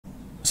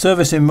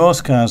Servicing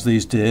most cars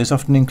these days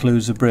often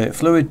includes a brake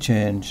fluid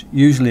change,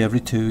 usually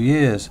every 2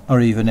 years, or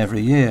even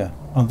every year.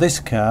 On this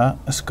car,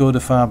 a Skoda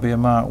Fabia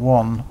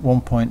MK1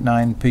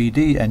 1.9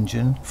 PD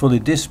engine, fully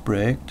disc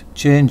braked,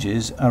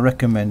 changes are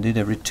recommended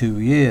every 2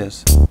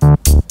 years.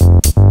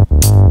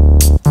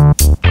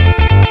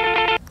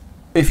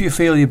 If you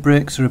feel your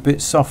brakes are a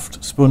bit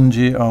soft,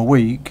 spongy or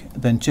weak,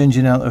 then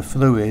changing out the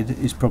fluid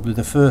is probably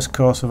the first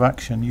course of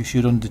action you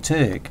should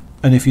undertake.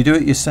 And if you do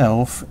it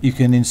yourself, you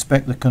can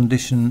inspect the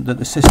condition that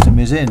the system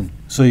is in,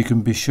 so you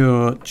can be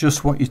sure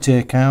just what you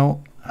take out,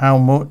 how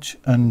much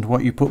and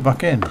what you put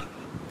back in.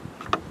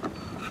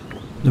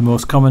 The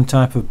most common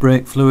type of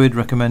brake fluid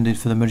recommended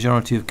for the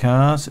majority of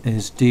cars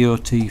is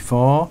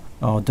DOT4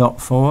 or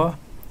DOT4,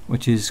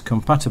 which is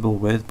compatible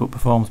with but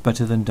performs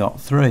better than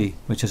DOT3,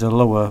 which has a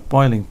lower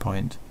boiling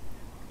point.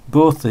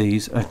 Both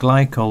these are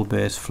glycol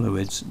based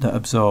fluids that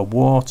absorb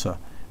water,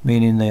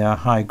 meaning they are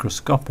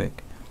hygroscopic,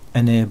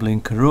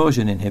 enabling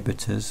corrosion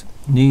inhibitors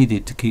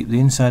needed to keep the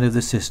inside of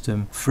the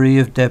system free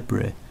of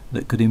debris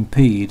that could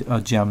impede or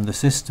jam the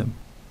system.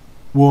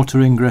 Water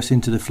ingress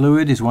into the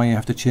fluid is why you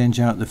have to change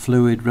out the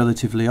fluid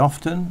relatively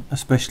often,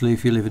 especially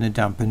if you live in a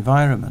damp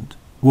environment.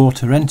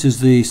 Water enters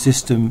the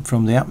system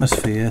from the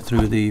atmosphere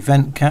through the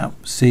vent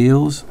cap,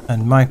 seals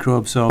and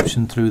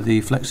microabsorption through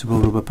the flexible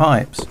rubber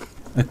pipes,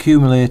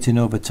 accumulating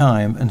over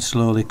time and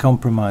slowly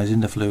compromising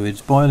the fluid's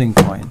boiling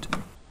point.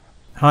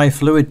 High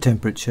fluid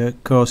temperature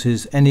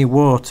causes any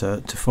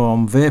water to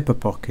form vapour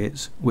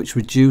pockets which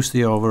reduce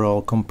the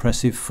overall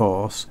compressive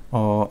force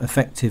or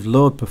effective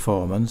load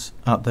performance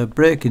at the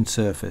braking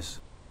surface.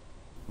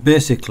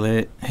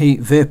 Basically,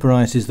 heat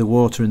vapourises the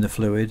water in the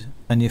fluid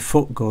and your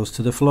foot goes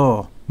to the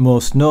floor,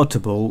 most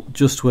notable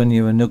just when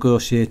you are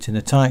negotiating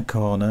a tight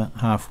corner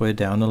halfway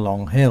down a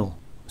long hill.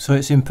 So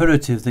it's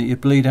imperative that you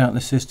bleed out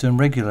the system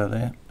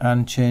regularly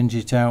and change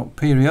it out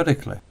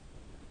periodically.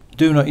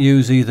 Do not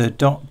use either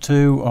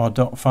DOT2 or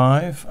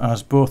DOT5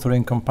 as both are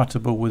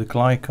incompatible with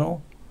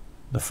glycol,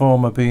 the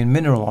former being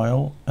mineral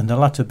oil and the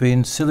latter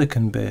being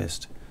silicon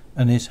based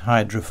and is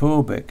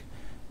hydrophobic,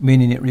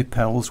 meaning it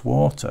repels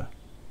water,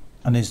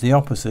 and is the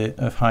opposite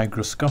of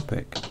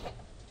hygroscopic.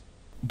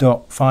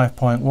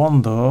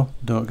 DOT5.1 though,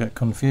 don't get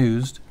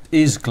confused,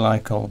 is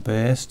glycol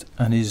based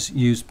and is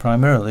used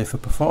primarily for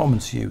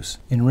performance use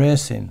in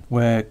racing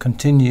where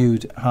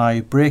continued high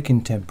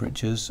braking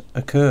temperatures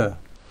occur.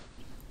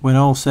 When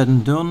all said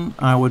and done,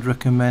 I would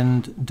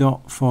recommend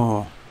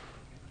DOT4,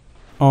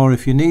 or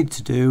if you need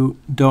to do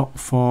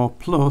DOT4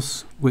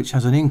 plus, which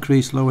has an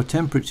increased lower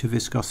temperature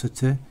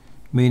viscosity,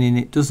 meaning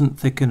it doesn't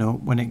thicken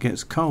up when it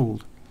gets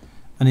cold,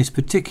 and is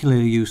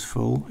particularly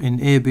useful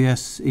in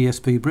ABS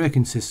ESP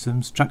braking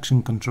systems,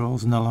 traction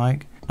controls and the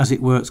like, as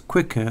it works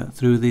quicker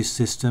through these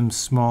systems'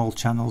 small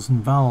channels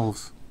and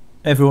valves.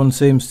 Everyone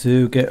seems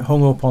to get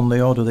hung up on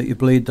the order that you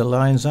bleed the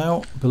lines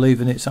out,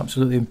 believing it's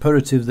absolutely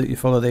imperative that you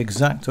follow the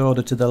exact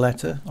order to the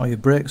letter or your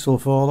brakes will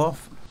fall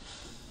off.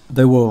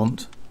 They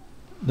won't.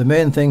 The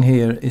main thing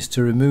here is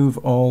to remove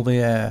all the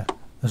air.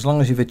 As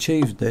long as you've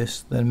achieved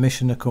this, then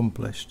mission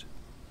accomplished.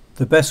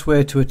 The best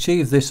way to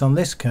achieve this on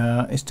this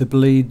car is to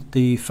bleed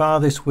the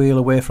farthest wheel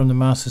away from the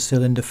master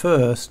cylinder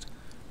first,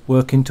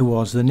 working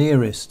towards the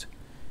nearest.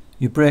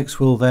 Your brakes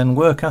will then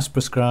work as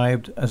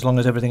prescribed as long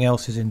as everything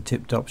else is in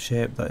tip-top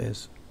shape, that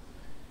is.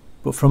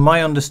 But from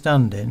my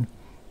understanding,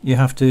 you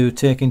have to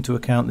take into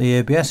account the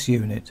ABS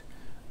unit,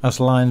 as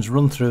lines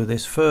run through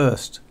this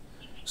first.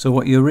 So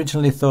what you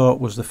originally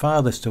thought was the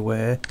farthest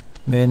away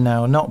may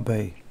now not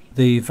be.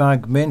 The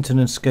VAG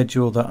maintenance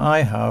schedule that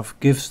I have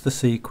gives the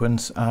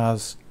sequence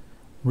as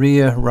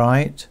rear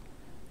right,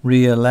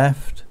 rear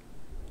left,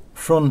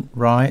 front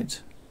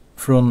right,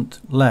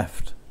 front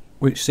left,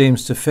 which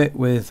seems to fit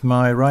with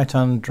my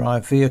right-hand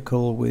drive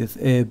vehicle with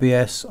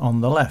ABS on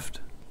the left.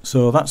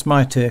 So that's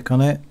my take on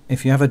it.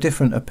 If you have a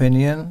different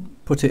opinion,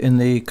 put it in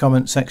the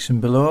comment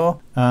section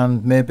below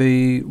and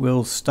maybe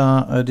we'll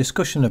start a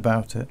discussion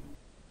about it.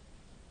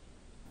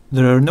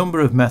 There are a number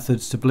of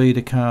methods to bleed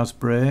a car's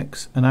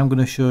brakes, and I'm going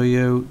to show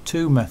you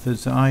two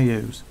methods that I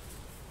use.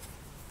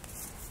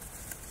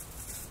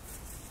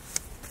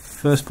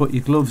 First, put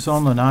your gloves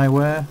on and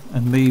eyewear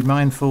and be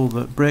mindful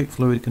that brake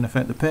fluid can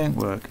affect the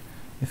paintwork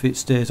if it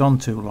stays on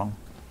too long.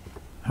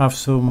 Have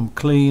some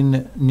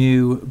clean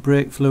new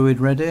brake fluid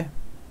ready.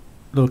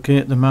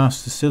 Locate the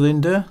master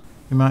cylinder.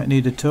 You might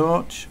need a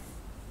torch.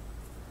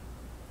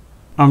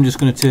 I'm just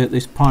going to take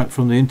this pipe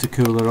from the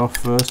intercooler off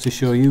first to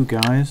show you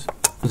guys,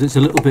 as it's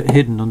a little bit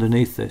hidden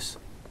underneath this,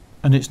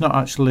 and it's not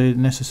actually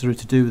necessary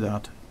to do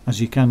that, as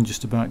you can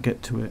just about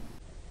get to it.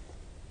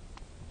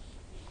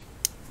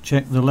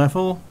 Check the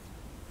level.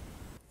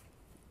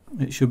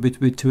 It should be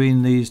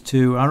between these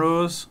two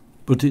arrows,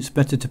 but it's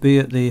better to be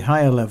at the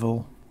higher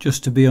level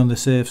just to be on the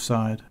safe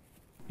side.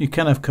 You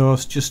can of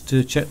course just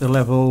to check the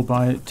level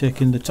by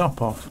taking the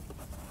top off.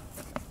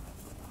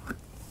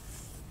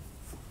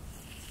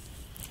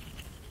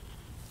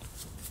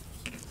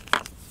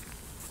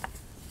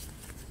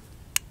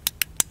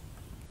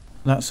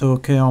 That's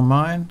okay on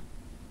mine.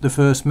 The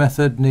first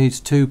method needs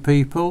two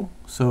people,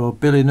 so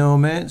Billy No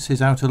Mates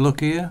is out of luck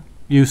here.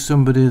 Use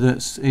somebody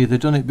that's either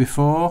done it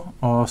before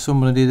or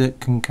somebody that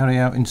can carry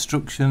out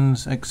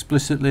instructions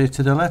explicitly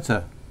to the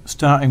letter.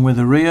 Starting with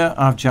the rear,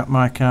 I've jacked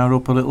my car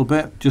up a little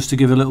bit just to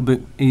give a little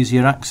bit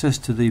easier access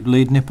to the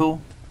bleed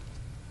nipple.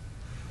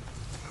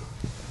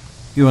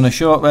 You want a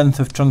short length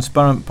of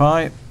transparent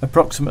pipe,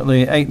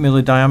 approximately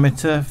 8mm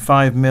diameter,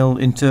 5mm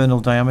internal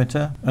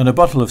diameter, and a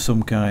bottle of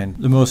some kind.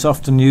 The most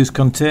often used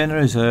container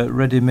is a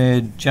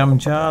ready-made jam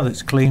jar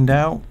that's cleaned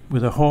out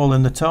with a hole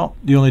in the top.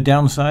 The only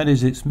downside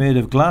is it's made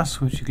of glass,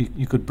 which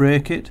you could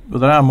break it, but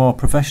there are more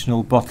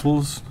professional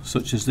bottles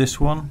such as this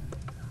one.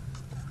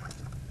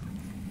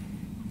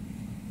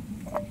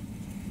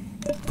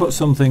 Put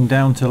something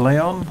down to lay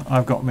on.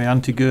 I've got my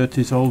Auntie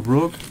Gertie's old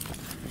rug.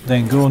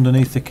 Then go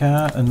underneath the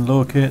car and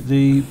locate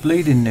the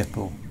bleeding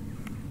nipple.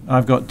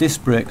 I've got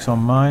disc brakes on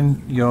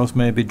mine, yours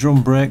may be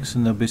drum brakes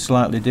and they'll be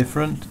slightly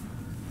different.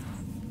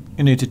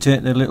 You need to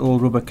take the little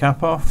rubber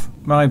cap off.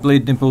 My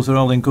bleed nipples are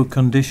all in good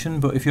condition,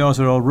 but if yours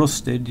are all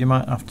rusted you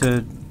might have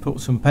to put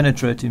some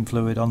penetrating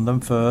fluid on them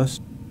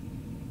first.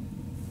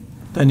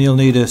 Then you'll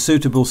need a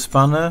suitable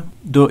spanner.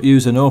 Don't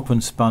use an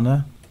open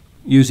spanner.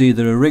 Use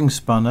either a ring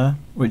spanner,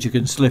 which you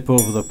can slip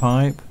over the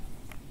pipe,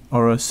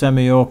 or a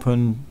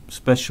semi-open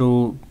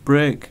special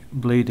brake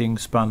bleeding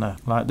spanner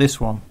like this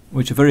one,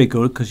 which are very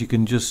good because you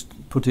can just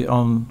put it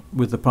on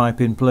with the pipe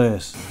in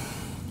place.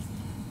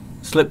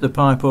 Slip the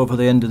pipe over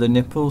the end of the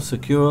nipple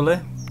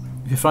securely.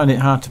 If you find it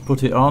hard to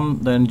put it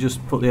on, then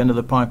just put the end of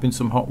the pipe in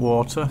some hot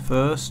water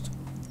first.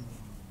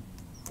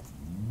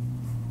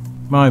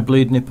 My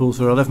bleed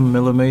nipples are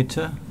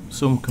 11mm,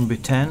 some can be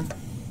 10.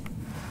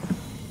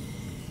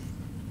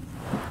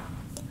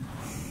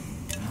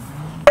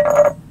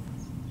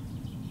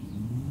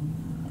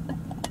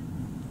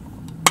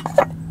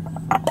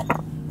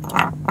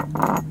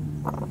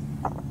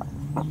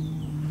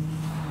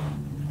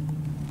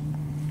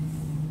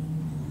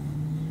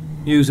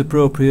 Use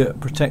appropriate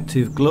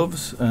protective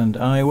gloves and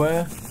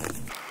eyewear.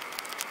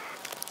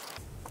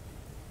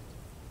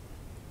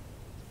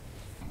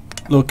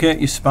 Locate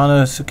your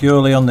spanner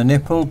securely on the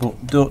nipple,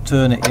 but don't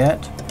turn it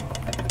yet.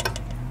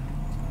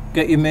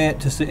 Get your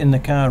mate to sit in the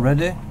car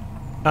ready.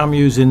 I'm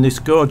using this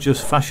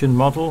gorgeous fashion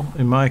model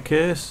in my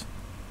case.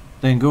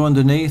 Then go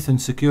underneath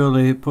and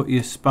securely put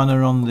your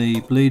spanner on the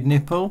bleed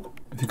nipple.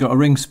 If you've got a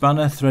ring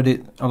spanner, thread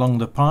it along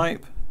the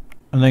pipe.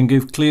 And then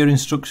give clear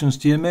instructions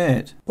to your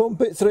mate.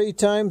 Pump it 3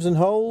 times and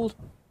hold.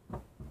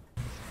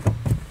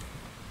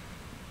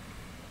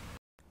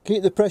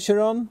 Keep the pressure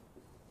on.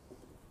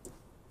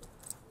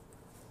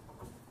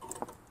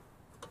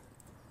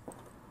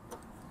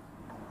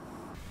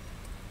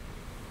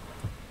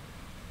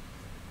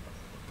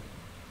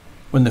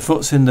 When the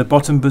foot's in the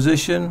bottom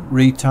position,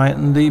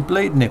 retighten the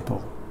bleed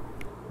nipple.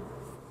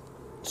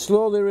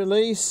 Slowly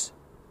release.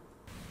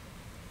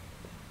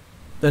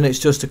 Then it's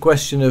just a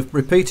question of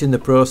repeating the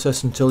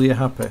process until you're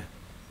happy.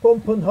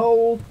 Pump and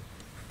hold.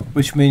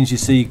 Which means you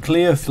see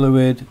clear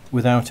fluid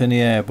without any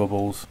air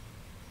bubbles.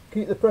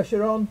 Keep the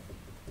pressure on.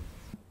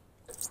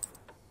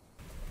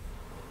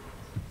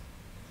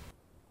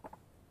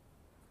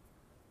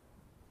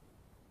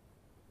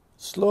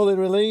 Slowly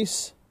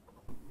release.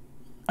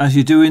 As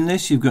you're doing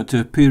this, you've got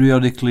to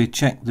periodically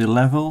check the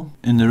level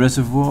in the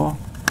reservoir.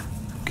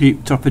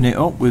 Keep topping it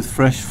up with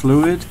fresh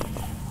fluid.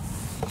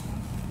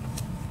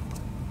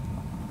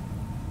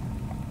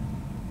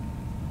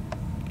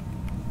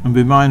 And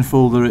be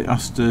mindful that it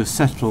has to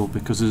settle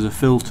because there's a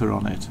filter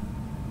on it.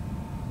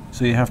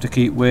 So you have to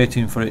keep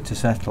waiting for it to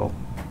settle.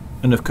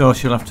 And of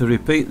course you'll have to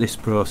repeat this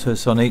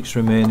process on each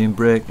remaining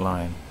brake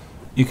line.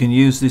 You can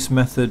use this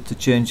method to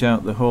change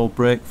out the whole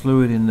brake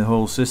fluid in the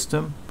whole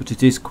system, but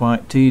it is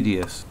quite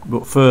tedious.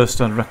 But first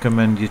I'd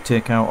recommend you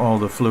take out all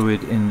the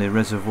fluid in the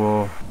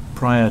reservoir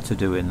prior to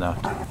doing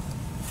that.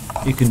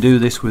 You can do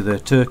this with a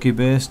turkey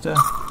baster.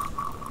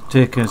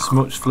 Take as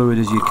much fluid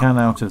as you can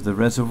out of the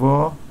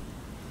reservoir.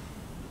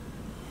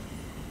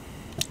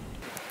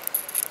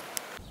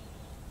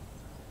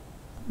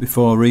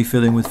 Before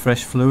refilling with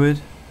fresh fluid.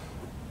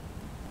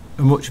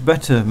 A much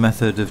better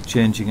method of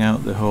changing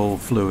out the whole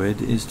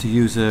fluid is to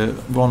use a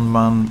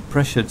one-man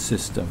pressured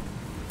system.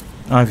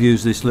 I've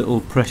used this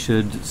little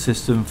pressured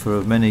system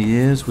for many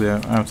years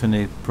without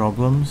any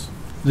problems.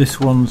 This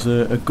one's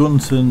a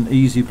Gunson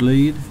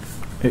Eezibleed.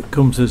 It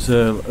comes as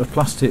a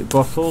plastic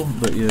bottle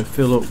that you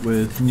fill up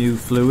with new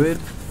fluid.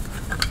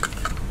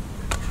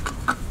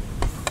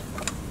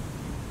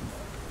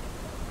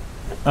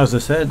 As I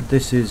said,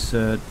 this is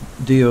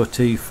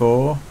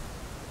DOT4.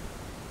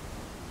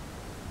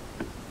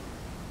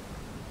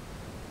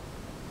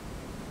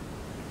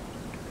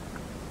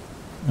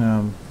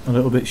 A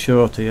little bit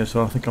short here,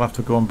 so I think I'll have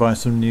to go and buy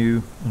some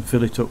new and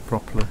fill it up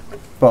properly.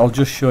 But I'll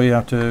just show you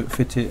how to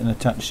fit it and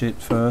attach it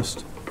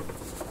first.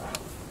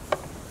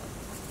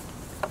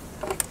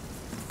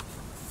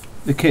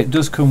 The kit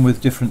does come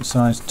with different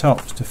sized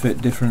tops to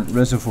fit different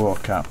reservoir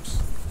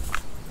caps,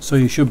 so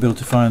you should be able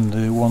to find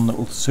the one that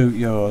will suit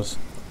yours.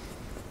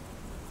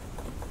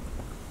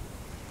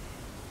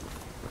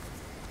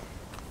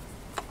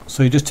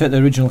 So you just take the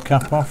original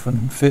cap off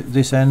and fit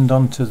this end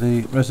onto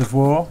the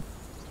reservoir.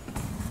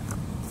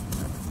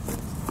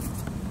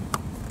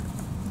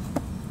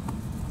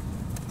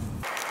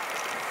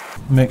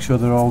 make sure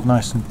they're all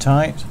nice and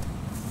tight,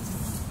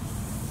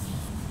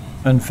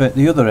 and fit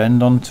the other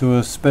end onto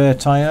a spare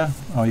tyre,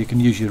 or you can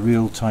use your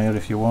real tyre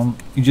if you want.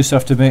 You just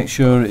have to make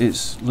sure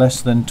it's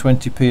less than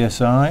 20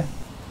 psi,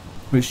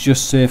 which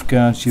just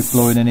safeguards you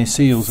blowing any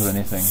seals or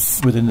anything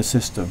within the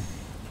system.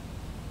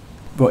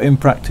 But in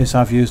practice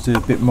I've used a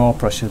bit more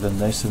pressure than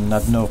this and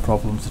had no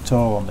problems at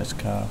all on this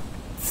car.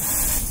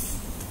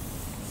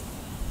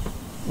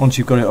 Once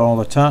you've got it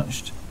all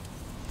attached,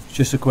 it's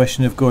just a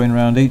question of going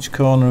around each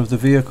corner of the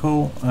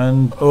vehicle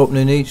and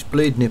opening each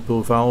bleed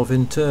nipple valve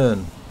in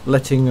turn,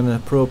 letting an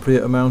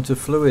appropriate amount of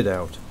fluid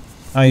out.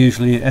 I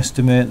usually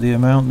estimate the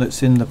amount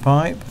that's in the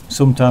pipe.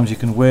 Sometimes you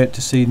can wait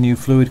to see new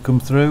fluid come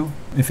through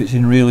if it's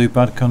in really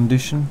bad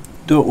condition.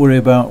 Don't worry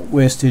about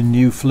wasting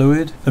new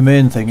fluid. The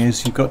main thing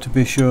is you've got to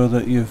be sure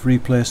that you've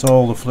replaced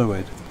all the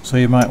fluid, so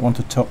you might want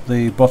to top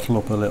the bottle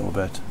up a little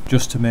bit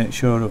just to make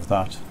sure of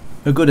that.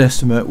 A good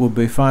estimate would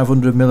be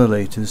 500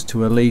 millilitres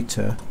to a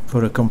litre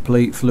for a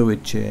complete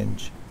fluid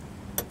change.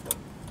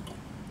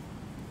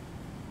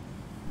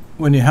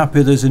 When you're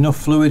happy there's enough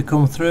fluid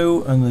come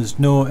through and there's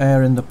no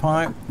air in the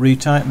pipe,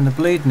 retighten the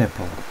bleed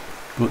nipple,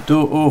 but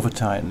don't over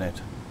tighten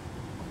it.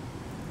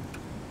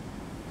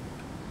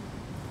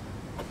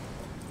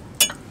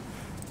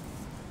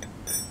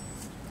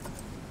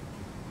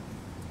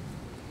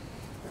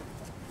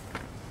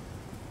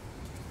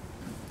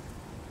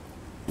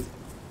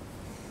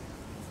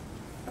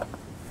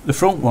 The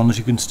front ones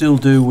you can still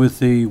do with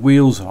the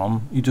wheels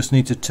on, you just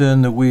need to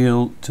turn the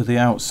wheel to the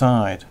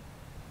outside.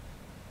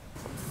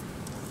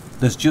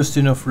 There's just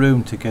enough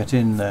room to get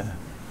in there.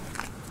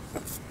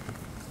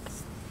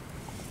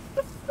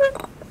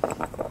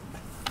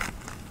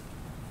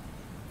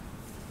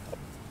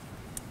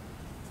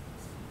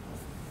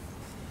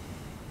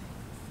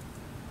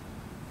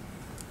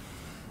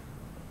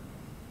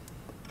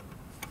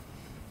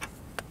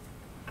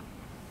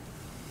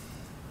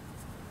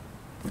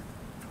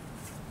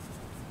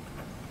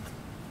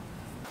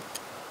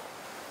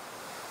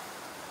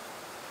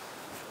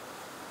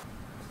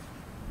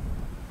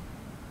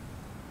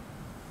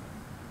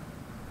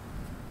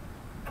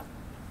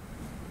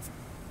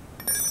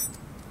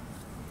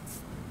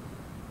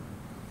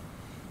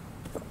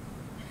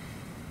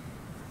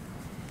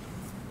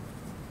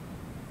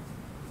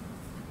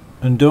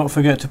 And don't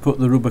forget to put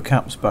the rubber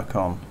caps back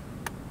on.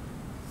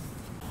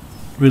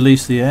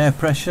 Release the air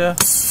pressure,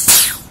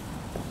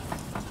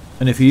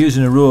 and if you're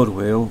using a road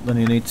wheel then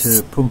you need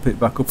to pump it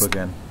back up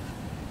again.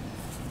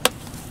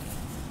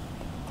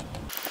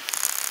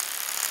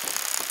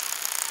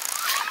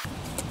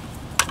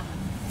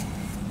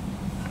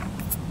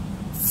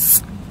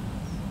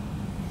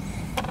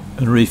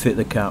 And refit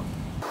the cap.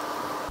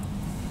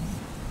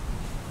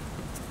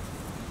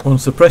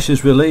 Once the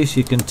pressure's released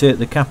you can take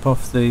the cap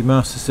off the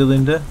master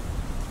cylinder.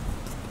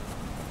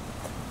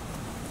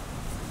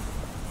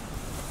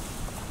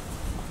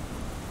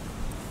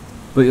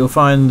 But you'll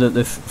find that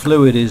the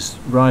fluid is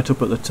right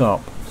up at the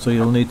top, so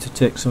you'll need to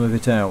take some of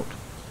it out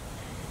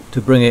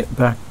to bring it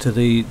back to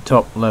the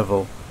top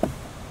level.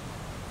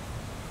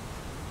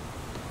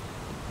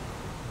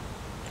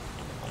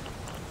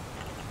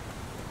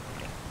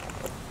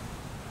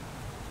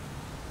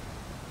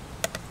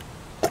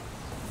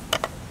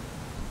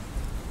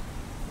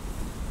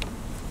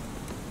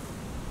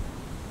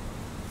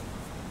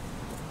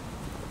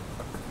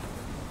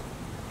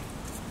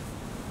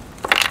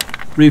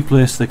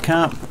 Replace the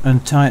cap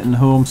and tighten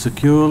home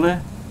securely.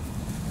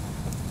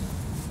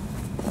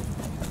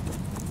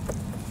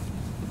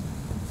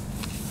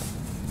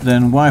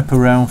 Then wipe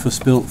around for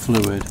spilt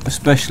fluid,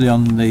 especially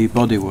on the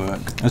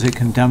bodywork, as it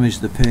can damage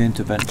the paint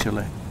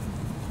eventually.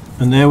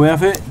 And there we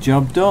have it,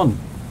 job done.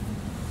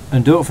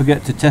 And don't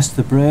forget to test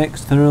the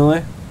brakes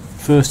thoroughly,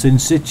 first in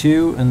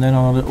situ and then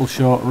on a little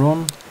short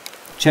run.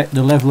 Check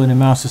the level in the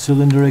master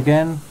cylinder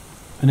again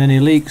and any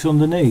leaks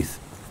underneath.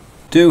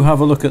 Do have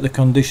a look at the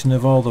condition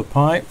of all the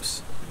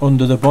pipes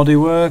under the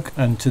bodywork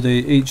and to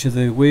each of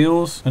the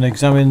wheels, and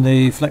examine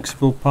the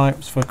flexible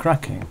pipes for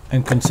cracking,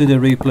 and consider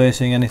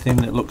replacing anything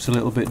that looks a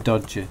little bit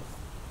dodgy.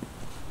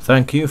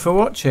 Thank you for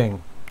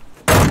watching.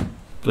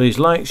 Please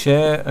like,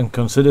 share and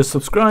consider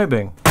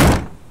subscribing,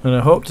 and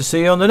I hope to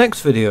see you on the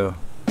next video.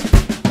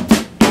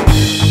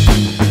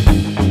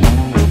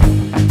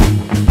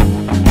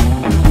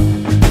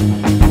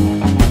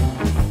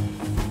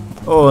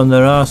 Oh, and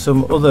there are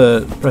some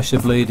other pressure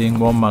bleeding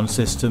one-man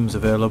systems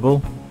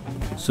available,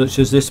 such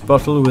as this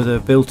bottle with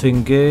a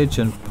built-in gauge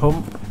and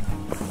pump,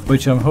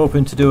 which I'm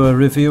hoping to do a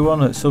review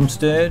on at some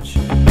stage.